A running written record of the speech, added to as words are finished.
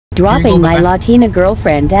Dropping my Latina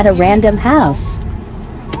girlfriend at a random house.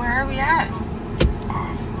 Where are we at?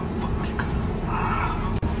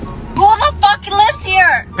 Who the fuck lives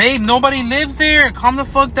here? Babe, nobody lives there. Calm the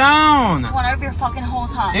fuck down. It's one of your fucking whole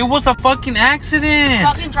time. It was a fucking accident.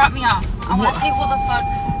 Fucking drop me off. I want to see who the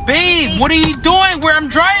fuck. Babe, what are you doing where I'm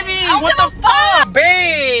driving? What the fuck?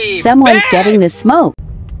 Babe! Someone's getting the smoke.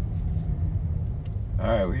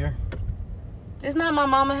 Alright, we're here. It's not my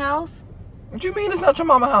mama's house. What you mean it's not your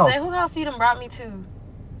mama's house? Who house you done brought me to?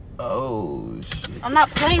 Oh, shit. I'm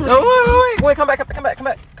not playing with No, you. wait, come back. I Should have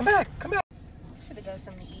got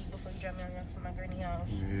something to eat before you dropped me off from my granny house.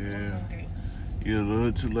 Yeah. You're a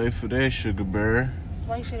little too late for that, sugar bear.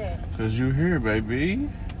 Why you say that? Cause you're here, baby.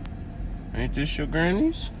 Ain't this your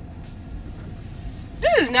granny's?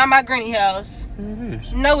 This is not my granny house. It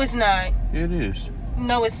is. No, it's not. It is.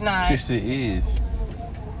 No, it's not. Yes, it is.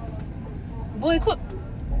 Boy, quit.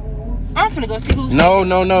 I'm finna go see who's. No.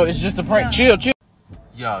 It's just a prank. Yeah. Chill.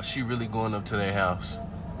 Y'all, she really going up to their house.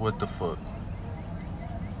 What the fuck?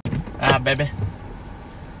 Ah, baby.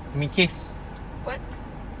 Give me a kiss. What?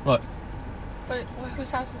 What? What?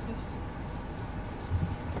 Whose house is this?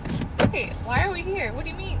 Wait, why are we here? What do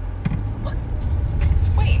you mean? What?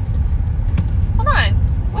 Wait. Hold on.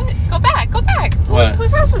 What? Go back. What?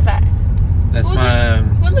 Whose house was that? That's my...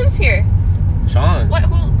 Who lives here? Sean. What?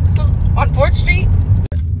 Who? On 4th Street?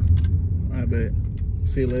 Alright, babe.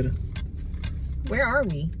 See you later. Where are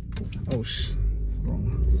we? Oh, shit. It's wrong.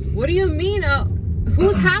 What do you mean?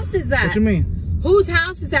 Whose house is that? What you mean? Whose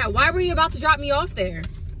house is that? Why were you about to drop me off there?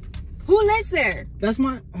 Who lives there? That's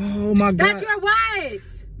my... Oh, my God. That's your what?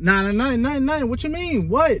 Nah. What you mean?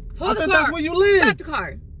 What? Pull I the thought car. that's where you live. Stop the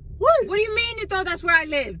car. What? What do you mean you thought that's where I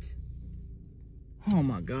lived? Oh,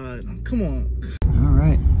 my God. Come on. All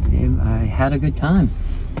right, babe. I had a good time.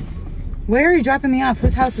 Where are you dropping me off?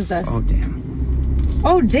 Whose house is this? Oh, damn.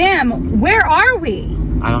 Oh, damn. Where are we?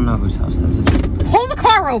 I don't know whose house that is. Pull the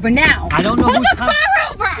car over now. I don't know Pull whose the house.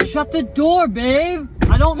 car over. Shut the door, babe.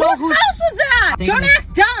 I don't know Whose house was that? Don't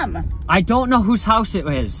act dumb. I don't know whose house it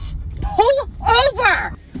is. Pull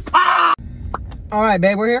over. Ah! All right,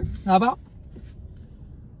 babe. We're here. How about?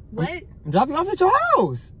 What? I'm dropping off at your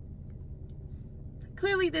house.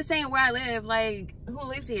 Clearly, this ain't where I live. Like, who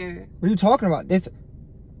lives here? What are you talking about? This.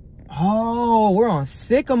 Oh, we're on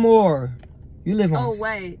Sycamore. You live on. Oh,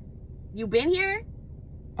 what? You been here?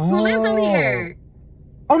 Oh. Who lives over here?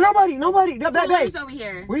 Oh, nobody. Who lives over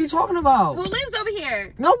here? What are you talking about? Who lives over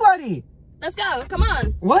here? Nobody. Let's go. Come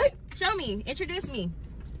on. What? Show me. Introduce me.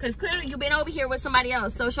 Because clearly you've been over here with somebody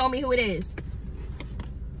else. So show me who it is.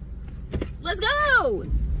 Let's go.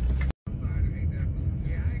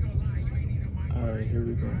 Alright, here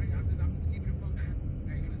we go.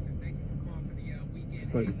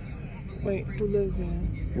 Wait, who lives there?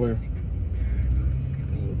 Where?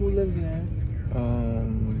 Who lives there? I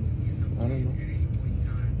don't know.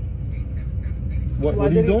 What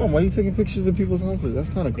are you doing? Why are you taking pictures of people's houses? That's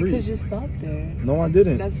kind of creepy. Because you stopped there. No, I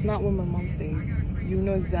didn't. That's not where my mom stays. You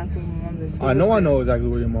know exactly where my mom lives. I know exactly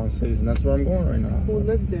where your mom stays, and that's where I'm going right now. Who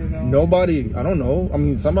lives there, though? Nobody. I don't know. I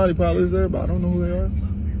mean, somebody probably lives there, but I don't know who they are.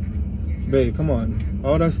 Babe, come on.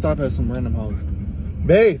 All that stop at some random house.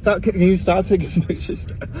 Babe, stop. Can you stop taking pictures?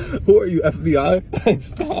 Who are you, FBI?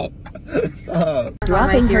 Stop. Stop.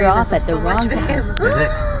 Dropping her off at the wrong house. Is it?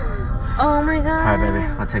 Oh my god. All right, baby.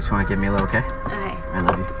 I'll text you when I get me a little, okay? Okay. I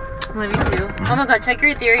love you. Love you too. Oh my god, check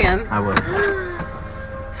your Ethereum. I will.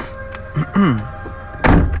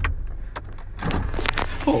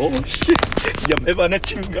 Oh, shit. Ya me van a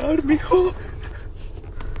chingar, mijo.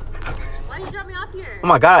 Why did you drop me off here? Oh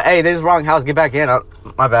my God! Hey, this is the wrong house. Get back in.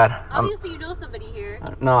 My bad. Obviously, you know somebody here.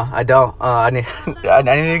 No, I don't. I need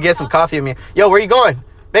to get some coffee in me. Yo, where you going,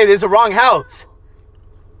 babe? This is the wrong house.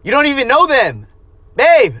 You don't even know them,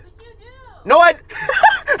 babe. But you do. No, I.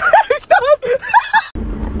 Stop.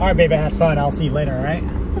 All right, babe. I had fun. I'll see you later. All right.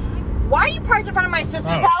 Why are you parked in front of my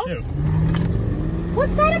sister's house? Shoot.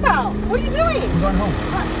 What's that about? What are you doing? I'm going home.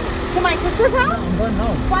 To my sister's house? I'm going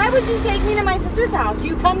home. Why would you take me to my sister's house? Do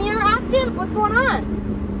you come here often? What's going on?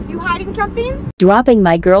 You hiding something? Dropping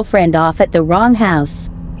my girlfriend off at the wrong house.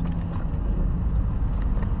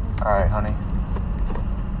 All right, honey.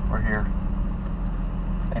 We're here.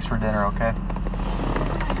 Thanks for dinner, okay?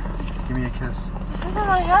 Give me a kiss. This isn't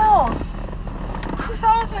my house. Whose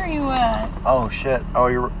house are you at? Oh, shit. Oh,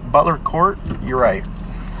 you're Butler Court? You're right.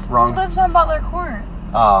 Wrong. Who lives on Butler Court?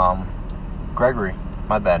 Gregory.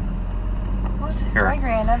 My bad. Who's Here.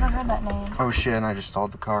 Gregory? I never heard that name. Oh, shit, and I just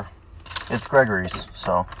stalled the car. It's Gregory's,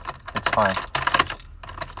 so it's fine.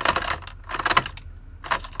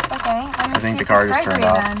 Okay, let me I think see the if car it's just Gregory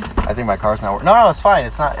turned off. then. I think my car's not working. No, it's fine.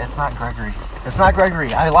 It's not Gregory. It's not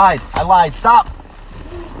Gregory. I lied. Stop.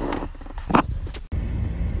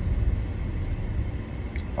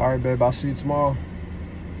 Alright, babe, I'll see you tomorrow.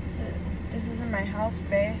 This isn't my house,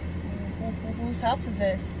 babe. Whose house is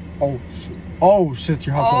this? Oh, shit. Oh, shit,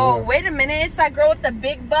 your house Oh, over there. wait a minute. It's that girl with the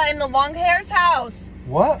big butt and the long hair's house.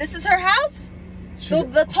 What? This is her house?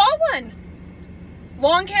 The tall one.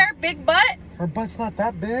 Long hair, big butt. Her butt's not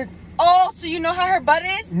that big. Oh, so you know how her butt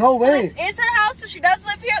is? No way. So this is her house, so she does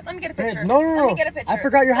live here? Let me get a picture. Babe, no. Let me get a picture. I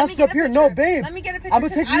forgot your house is up here. No, babe. Let me get a picture. I'm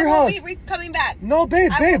gonna take your house. I will be coming back. No,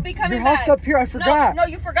 babe, I will be coming your house back. is up here. I forgot. No,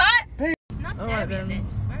 you forgot? Babe. It's not All right, Sammy in then.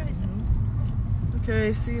 this. Where is it?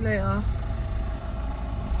 Okay, see you later.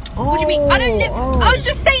 What do you mean? I don't live. I was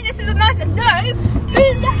just saying this is a nice. No,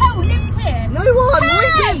 who the hell lives here? No one. Hey! What are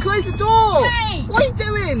you doing? Close the door. Hey! What are you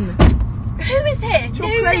doing? Who is here? Your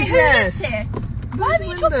Who crazy lives ass. here? Why are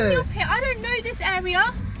you dropping me off here? I don't know this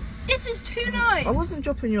area. This is too nice. I wasn't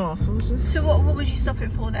dropping you off. I was just... So what was you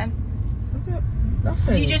stopping for then?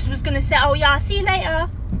 Nothing. You just was gonna say, oh yeah, see you later.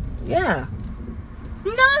 Yeah.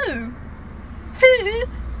 No. Who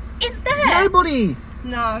is there? Nobody.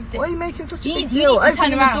 No. Why are you making such a You- big you deal? need to turn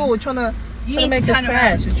Opening the around. door, trying to You make need to us turn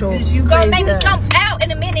crash. around. You gonna make me jump out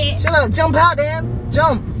in a minute. Shut up. Jump out, Dan.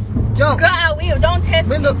 Jump. Go out, Will. Don't test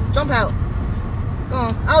me. Window. Jump out. Go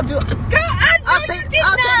on. I'll do it. Go. I'll take the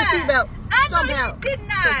seatbelt. I Jump know out. you did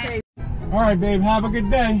not. Okay. All right, babe. Have a good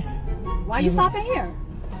day. Why are you stopping here?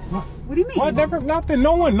 What do you mean? What? Different? Nothing.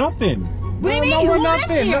 No one. Nothing. What do you mean? No Who one. lives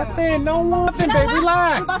Nothing. here? Nothing. No nothing, babe. I'm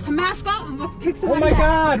Relax. about to mask up and we'll kick Oh somebody my out.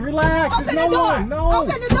 God. Relax. Open There's the no door. one. No.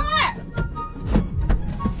 Open the door.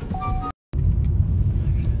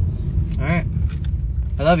 All right.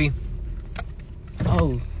 I love you.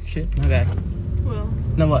 Oh shit, my bad. Will,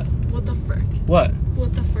 No, what? what the frick? What?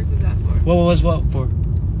 What the frick was that for? What was what for?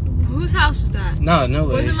 Whose house is that? No.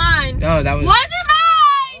 Was it mine? No, that was. Was it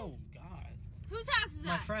mine? Oh God. Whose house is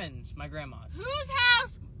My that? friend's, my grandma's. Whose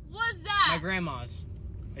house was that? My grandma's.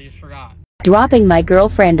 I just forgot. Dropping my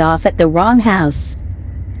girlfriend off at the wrong house.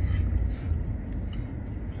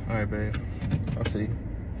 Alright, babe. I'll see you.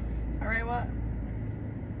 Alright, what?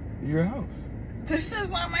 Your house. This is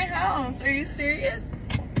not my house. Are you serious?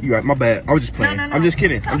 You right, my bad. I was just playing. No. I'm just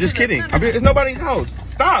kidding. Stop I'm just it. kidding. No. I mean, it's nobody's house.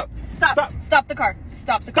 Stop. Stop the car.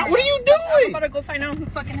 Stop the car. What are you Stop. I'm doing? about to go find out whose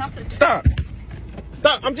fucking house it is. Stop.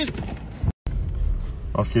 Stop. I'm just...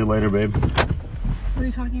 I'll see you later, babe. What are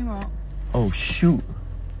you talking about? Oh, shoot.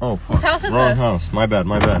 Oh, fuck. Whose house is Wrong this? house. My bad.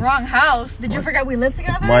 My bad. Wrong house. Did you forget we live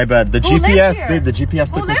together? My bad. The Who lives GPS, here? babe, the GPS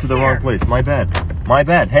Who took me to lives the here? wrong place. My bad. My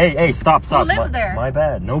bad. Hey, stop. Who lives my, there? My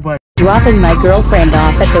bad. Nobody. Dropping my girlfriend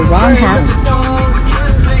off at the wrong house.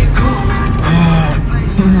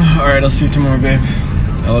 All right, I'll see you tomorrow, babe.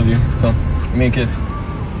 I love you. Come, give me a kiss.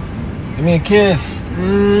 Give me a kiss.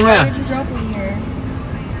 Why did you drop me here?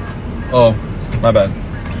 Oh, my bad.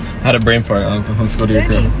 I had a brain fart. Let's go to your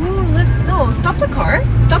crib. Who lives? No, stop the car.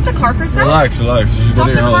 Stop the car for a second. Relax. Just Stop go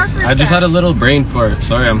to your the car house. for a I just sec. had a little brain fart.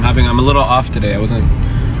 Sorry, I'm a little off today.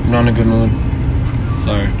 I'm not in a good mood.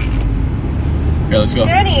 Sorry. Here, let's go.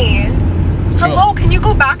 Danny. Let's Hello, go. can you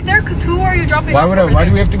go back there? Cause who are you dropping off over Why there?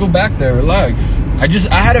 do we have to go back there? Relax. I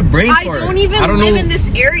had a brain I fart. don't even live know. in this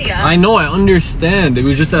area. I know. I understand. It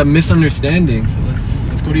was just a misunderstanding. So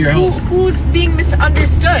let's go to your house. Who's being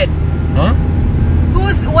misunderstood? Huh?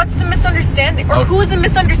 What's the misunderstanding? Or who's the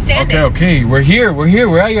misunderstanding? Okay. We're here.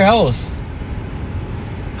 We're at your house.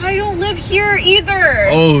 I don't live here either.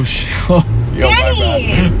 Oh shit. Yo,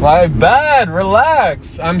 Danny! my bad.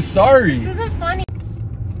 Relax. I'm sorry. This isn't funny.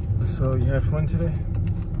 So you had fun today?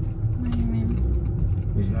 What do you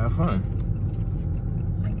mean? Did you have fun?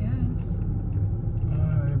 I guess.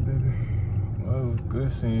 Alright, baby. Well, it was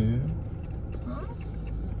good seeing you. Huh?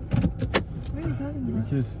 What are you talking about?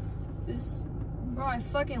 Kiss. Bro, I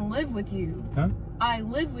fucking live with you. Huh? I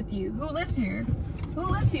live with you. Who lives here? Who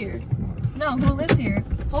lives here? No, who lives here?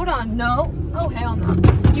 Hold on, no. Oh, hell no.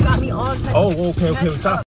 You got me all types. Oh, okay. That's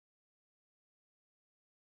Stop.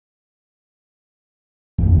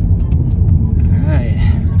 Alright.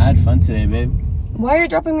 I had fun today, babe. Why are you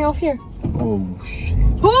dropping me off here? Oh, shit.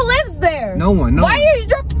 Who lives there? No one. Why are you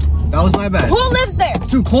dropping? That was my bad. Who lives there?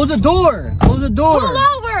 Dude, close the door. Close the door. Pull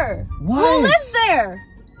over. What? Who lives there?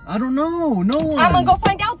 I don't know. No one. I'm gonna go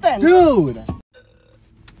find out then. Dude.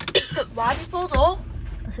 Why did you pull the door?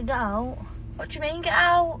 I said, get out. What do you mean, get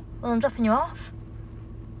out? Well, I'm dropping you off.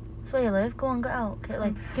 That's where you live. Go on, get out.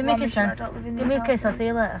 Caitlin, give me a kiss then. Give me a kiss, I'll see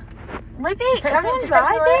you later. Libby, carry on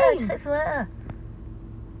driving. Just text me later.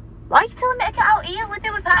 Why are you telling me to get out here? Libby,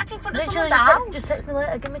 we're parked in front of someone's house. Just text me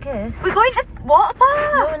later, give me a kiss. We're going to water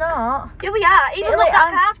park. No, we're not. Yeah, we are. Even look,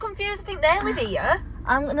 that car's confused. I think they live here.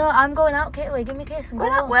 I'm going out, Caitlin. Give me a kiss. And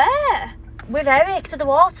Going go out where? With Eric to the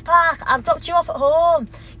water park. I've dropped you off at home.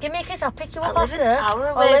 Give me a kiss, I'll pick you up I live after. an hour or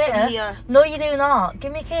away later. from here. No, you do not.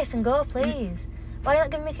 Give me a kiss and go, please. Why are you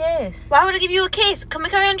not giving me a kiss? Why would I give you a kiss? Can we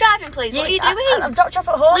carry on driving, please? What are you doing? I've dropped you off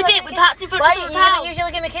at home. Libby, we parked in front of someone's Why house. you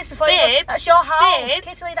usually give me a kiss before Babe, you go? That's your house. babe,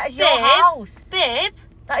 Kitty Lee, that is your house. Babe.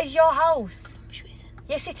 That is your house. Sure it isn't.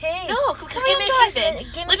 Yes, it is. No, can we Just carry give me a on kiss driving?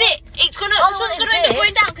 and give me- Libby, this one's All I gonna want is end up this.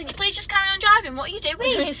 going down. Can you please just carry on driving? What are you doing?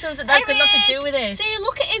 That's got nothing to do with it. See,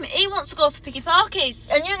 look at him. He wants to go for Picky Parkies.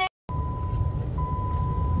 And you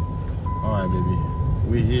All right, baby.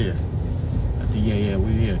 We're here. Yeah, we're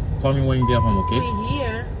here. Call me when you get home, okay? We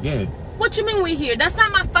here? Yeah. What you mean we here? That's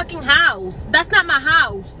not my fucking house. That's not my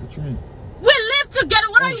house. What you mean? We live together.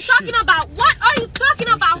 What are you talking about? What are you talking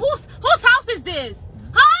about? shit. Whose house is this?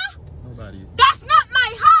 Huh? Nobody. That's not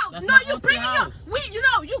my house. That's No, my you auntie bringing house.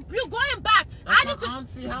 you going back. That's I need my to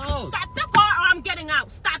auntie house. stop the car or I'm getting out.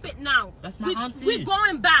 Stop it now. That's my auntie. We're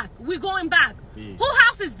going back. We're going back. Yes. Whose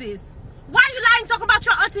house is this? Why are you lying talking about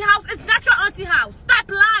your auntie house? It's not your auntie house. Stop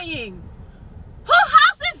lying. Whose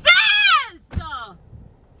house is this?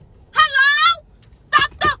 Hello? Stop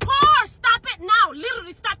the car. Stop it now.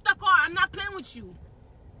 Literally stop the car. I'm not playing with you.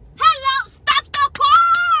 Hello? Stop the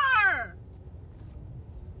car.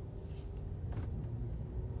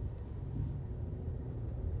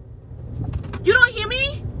 You don't hear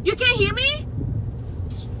me? You can't hear me?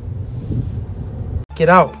 Get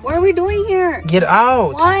out. What are we doing here? Get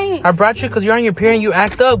out. Why? I brought you because you're on your period and you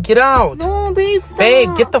act up. Get out. No, babe, stop.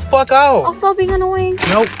 Babe, get the fuck I'll out. stop being annoying.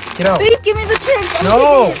 Nope. Get out. Babe, give me the chips. I'm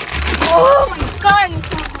No. taking it. Oh my god. You're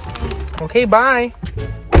so annoying. Okay, bye.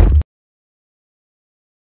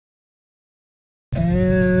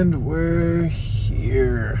 And we're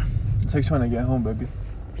here. It takes one to get home, baby.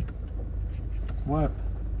 What?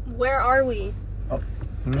 Where are we?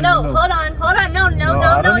 No, hold on. I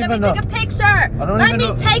No, don't let me even take know. a picture. don't Let even me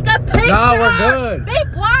know. take a picture. Nah, we're good. Babe,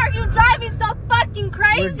 why are you driving so fucking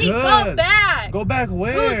crazy? We're Go good. back. Go back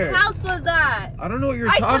where? Whose house was that? I don't know what you're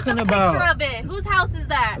I talking took a about. picture of it. Whose house is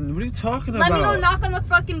that? What are you talking Let about? me go knock on the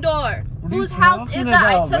fucking door. What are you Whose house is talking that?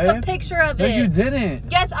 I about, took a babe? picture of No, it. you didn't.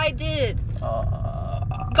 Yes, I did.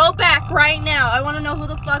 Go back right now. I want to know who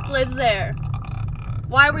the fuck lives there.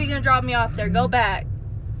 Why were you gonna drop me off there? Go back.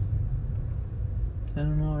 I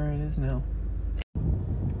don't know where it is now.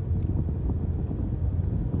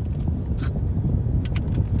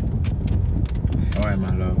 All right,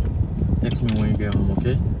 my love. Text me when you get home,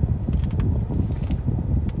 okay?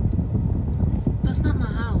 That's not my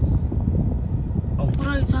house. Oh. What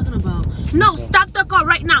are you talking about? No, stop the car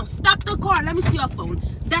right now. Stop the car. Let me see your phone.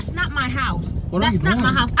 That's not my house. What are That's you not my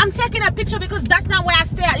doing? house. I'm taking a picture because that's not where I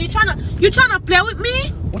stay at. You trying to play with me?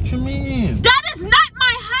 What you mean? That is not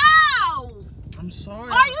my house. I'm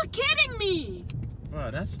sorry. Are you kidding me?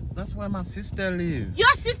 Bro, that's where my sister lives.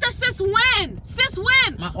 Your sister since when? Since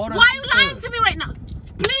when? My older Why are you sister. lying to me right now?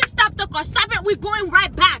 Please stop the car. Stop it. We're going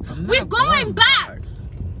right back. I'm We're not going back.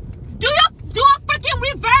 Do a freaking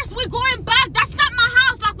reverse. We're going back. That's not my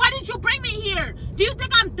house. Like, why did you bring me here? Do you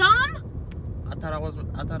think I'm dumb? I thought I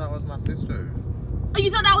was my sister. Oh, you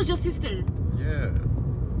thought that was your sister? Yeah.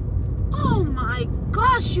 Oh my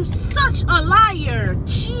gosh, you such a liar.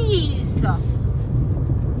 Jeez.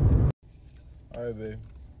 All right, babe.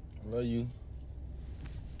 I love you.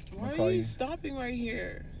 Why call are you you. stopping right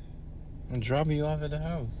here? I'm dropping you off at the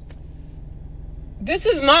house. This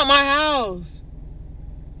is not my house.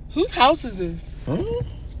 Whose house is this? Huh?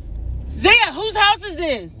 Zaya, whose house is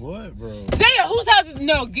this? What, bro? Zaya, whose house is...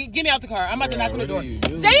 No, get me out the car. I'm about to knock on the what door. are you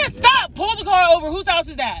doing, Zaya, bro? stop. Pull the car over. Whose house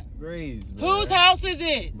is that? Grace, bro. Whose house is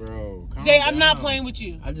it? Bro, calm Zaya, I'm not down. playing with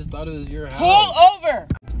you. I just thought it was your house. Pull over.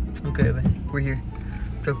 Okay, babe. We're here.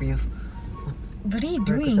 Drop me off. What are you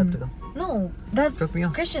Where doing? Conceptical. No, that's Drop me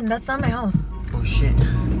off. Christian. That's not my house. Oh, shit.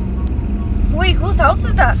 Wait, whose house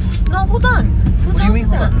is that? No, hold on. Whose What do you house mean, is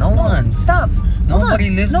hold that? on? No one's. Stop. Hold Nobody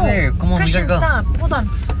on. lives No. there. Come on, we Christian, gotta go. stop. Hold on.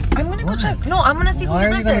 I'm gonna go What? check. No, I'm gonna see Why who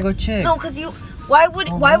are lives you gonna there. go check? No, cause you. Why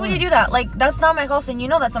would you do that? Like, that's not my house, and you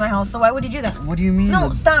know that's not my house. So why would you do that? What do you mean? No,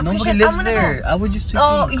 stop, Nobody Christian, lives I'm gonna there. go. I would just take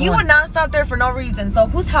Oh, Come you on. would not stop there for no reason. So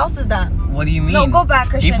whose house is that? What do you mean? No, go back,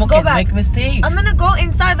 Christian. People Go can back. make mistakes. I'm gonna go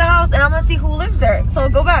inside the house and I'm gonna see who lives there. So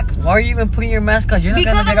go back. Why are you even putting your mask on? You're not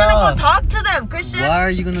Because gonna I'm get gonna off. go talk to them, Christian. Why are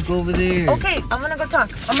you gonna go over there? Okay, I'm gonna go talk.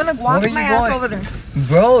 I'm gonna walk Where are my you ass going? over there.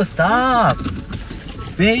 Bro, stop.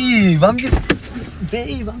 Babe, I'm just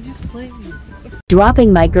playing.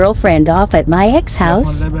 Dropping my girlfriend off at my ex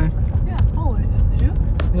house. Yeah, always. Did you?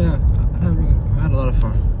 Yeah, I had a lot of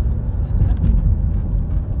fun.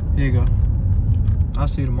 Here you go. I'll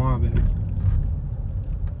see you tomorrow, baby.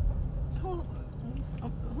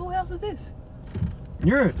 Who else is this?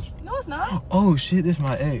 Yours. No, it's not. Oh shit, this is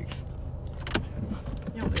my ex.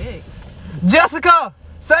 pics. Jessica,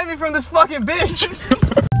 save me from this fucking bitch.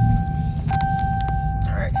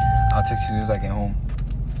 All right, I'll text you as soon as I get home.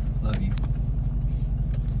 Love you.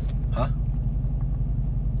 Huh?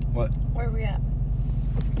 What? Where are we at?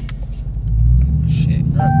 Shit.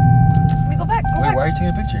 No. Let me go back. Go Wait, back. why are you taking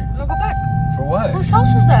a picture? No, go back. For what? Whose house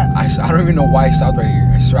was that? I don't even know why I stopped right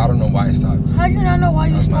here. I swear I don't know why I stopped. How do you not know why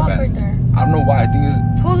you That was my stopped bad. right there? I don't know why. I think it's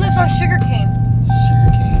Who lives on Sugarcane?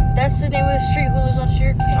 Sugarcane. That's the name of the street. Who lives on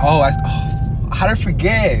Sugarcane? Oh, how did I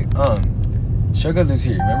forget? Sugar lives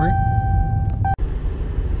here, remember?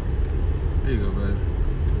 There you go, babe.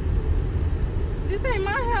 This ain't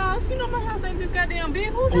my house. You know my house ain't this goddamn big.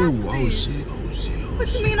 Whose house is this? Oh shit.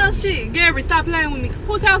 What you mean, oh shit? Gary, stop playing with me.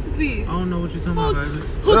 Whose house is this? I don't know what you're talking about, baby.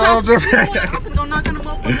 Whose house is this? I'm finna go knock on the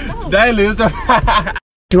motherfucking door. They lives.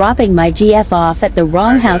 Dropping my GF off at the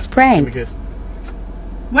wrong house Give me a prank. kiss.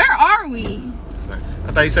 Where are we?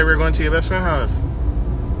 I thought you said we were going to your best friend's house.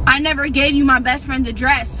 I never gave you my best friend's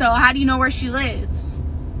address, so how do you know where she lives?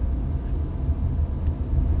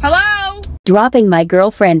 Hello? Dropping my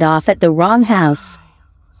girlfriend off at the wrong house.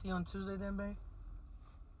 See you on Tuesday then, babe?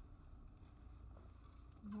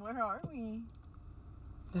 Where are we?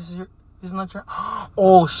 This is not your.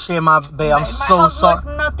 Oh shit, my babe. I'm so sorry.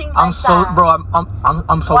 I'm so, bro.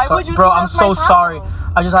 I'm so sorry, bro. I'm so sorry.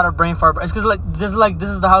 I just had a brain fart. It's because this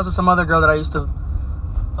is the house of some other girl that I used to.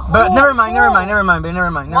 But never mind, babe. Never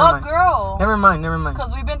mind. What girl? Never mind.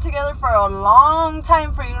 Because we've been together for a long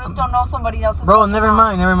time for you to still know somebody else's Bro, fucking never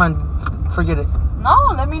house. mind. Forget it. No,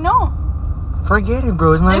 let me know. Forget it,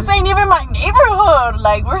 bro. It's not. This ain't even my neighborhood.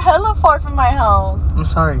 Like, we're hella far from my house. I'm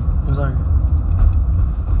sorry.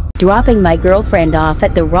 Dropping my girlfriend off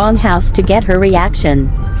at the wrong house to get her reaction.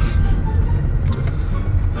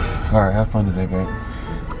 Alright, have fun today, babe.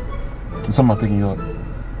 I'm talking about picking you up.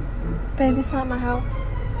 Babe, it's not my house.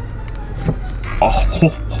 Oh.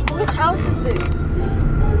 Whose house is this?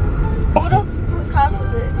 Whose house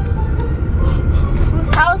is it?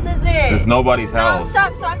 Whose house is it? There's nobody's No, house.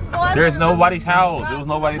 stop so I can go out. There's nobody's house. It was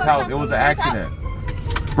nobody's house. It was an accident.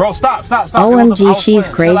 Bro, stop. OMG, I was she's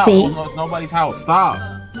playing. Chill out. crazy. It was nobody's house. Stop.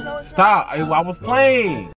 No, it's Stop. I was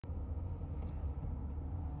playing.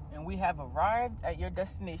 And we have arrived at your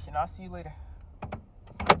destination. I'll see you later.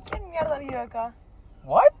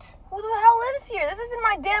 What? Who the hell lives here? This isn't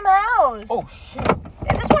my damn house. Oh shit.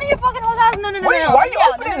 Is this one of your fucking whole houses? No. Wait, why are you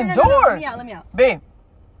opening the door? Let me out. Babe.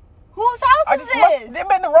 Whose house is this? They've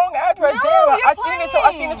been the wrong address. No, Damn, you're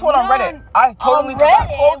I seen this one on playing. Reddit. I totally forgot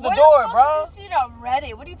to close the door, bro. Where the fuck did you see it on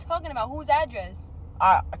Reddit? What are you talking about? Whose address?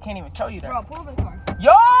 I can't even tell you that. Bro, pull over the car.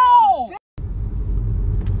 Yo!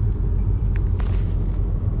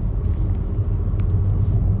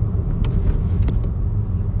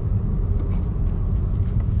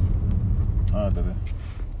 Alright, baby.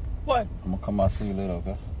 What? I'm gonna come out and see you later,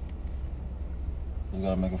 okay? You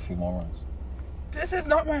gotta make a few more runs. This is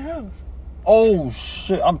not my house. Oh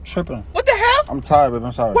shit, I'm tripping. What the hell? I'm tired, baby.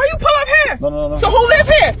 I'm sorry. Why you pull up here? No. So who live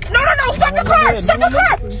here? No. Stop the car. Stop the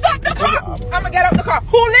car. Stop the car. I'm gonna get out the car.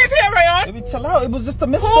 Who live here, Rayon? Baby, chill out. It was just a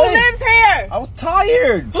mistake. Who lives here? I was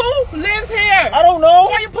tired. Who lives here? I don't know. So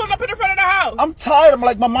why you pulling up in the front of the house? I'm tired. I'm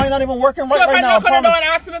like, my mind not even working So right if I now. knock on the door and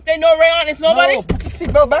ask them if they know Rayon, it's nobody? No, put your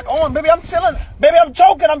seatbelt back on. Baby, I'm chilling. Baby, I'm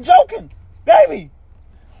joking. Baby.